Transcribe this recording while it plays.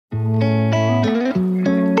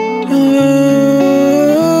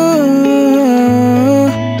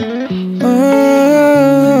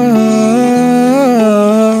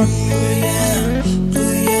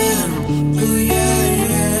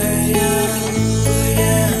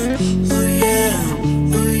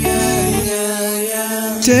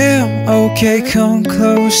Okay, come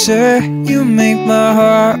closer. You make my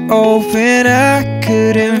heart open. I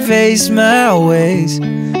couldn't face my ways.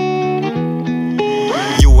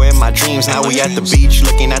 My dreams, now we at the beach,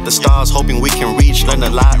 looking at the stars, hoping we can reach. Learn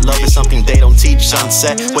a lot, love is something they don't teach.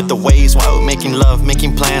 Sunset with the waves, while making love,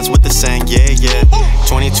 making plans with the sand, yeah, yeah.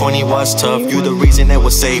 2020 was tough, you the reason it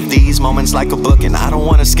was saved. These moments like a book, and I don't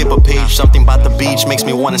wanna skip a page. Something about the beach makes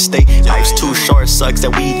me wanna stay. Life's too short, sucks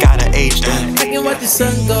that we gotta age them. I can watch the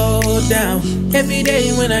sun go down every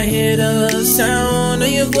day when I hear the sound of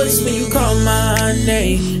your voice when you call my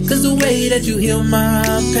name. Cause the way that you heal my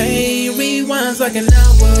pain rewinds like an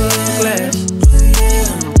hourglass.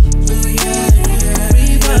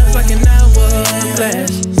 Rewinds like an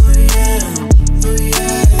hourglass.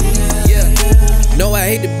 Yeah. No, I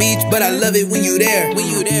hate the beach, but I love it when you there.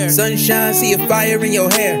 Sunshine, see a fire in your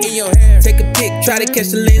hair. Take a pic, try to catch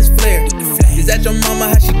the lens flare. Is that your mama?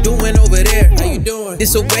 How she doing over there? How you doing?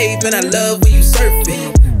 It's a wave and I love when you surf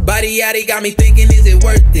it. Body yaddy got me thinking, is it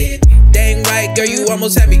worth it? Dang right, girl, you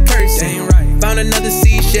almost had me cursing. Dang right. Found another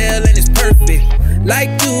seashell and it's perfect. Like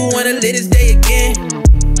you wanna live this day again.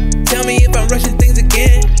 Tell me if I'm rushing things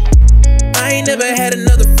again. I ain't never had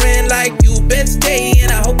another friend like you. Best day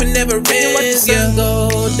and I hope it never ends. Watch the sun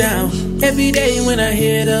go down every day when I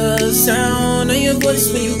hear the sound of your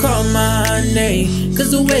voice when you call my name.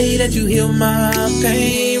 Cause the way that you heal my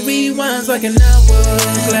pain rewinds like an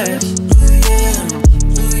hourglass.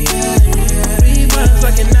 Rewinds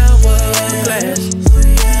like an hourglass.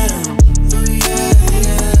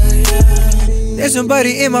 There's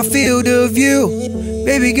somebody in my field of view.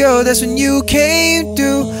 Baby girl, that's when you came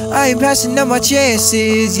through. I ain't passing up my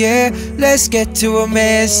chances, yeah. Let's get to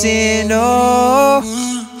romancing, oh.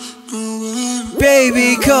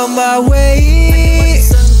 Baby, come my way. I can watch the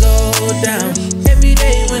sun go down every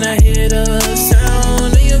day when I hear the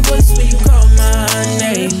sound of your voice when you call my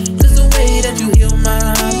name. Cause the way that you heal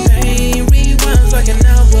my pain rewinds like an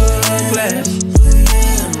hourglass.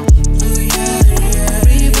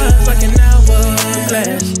 Rewinds like an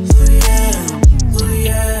hourglass.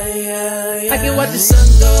 I can watch the sun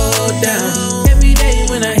go down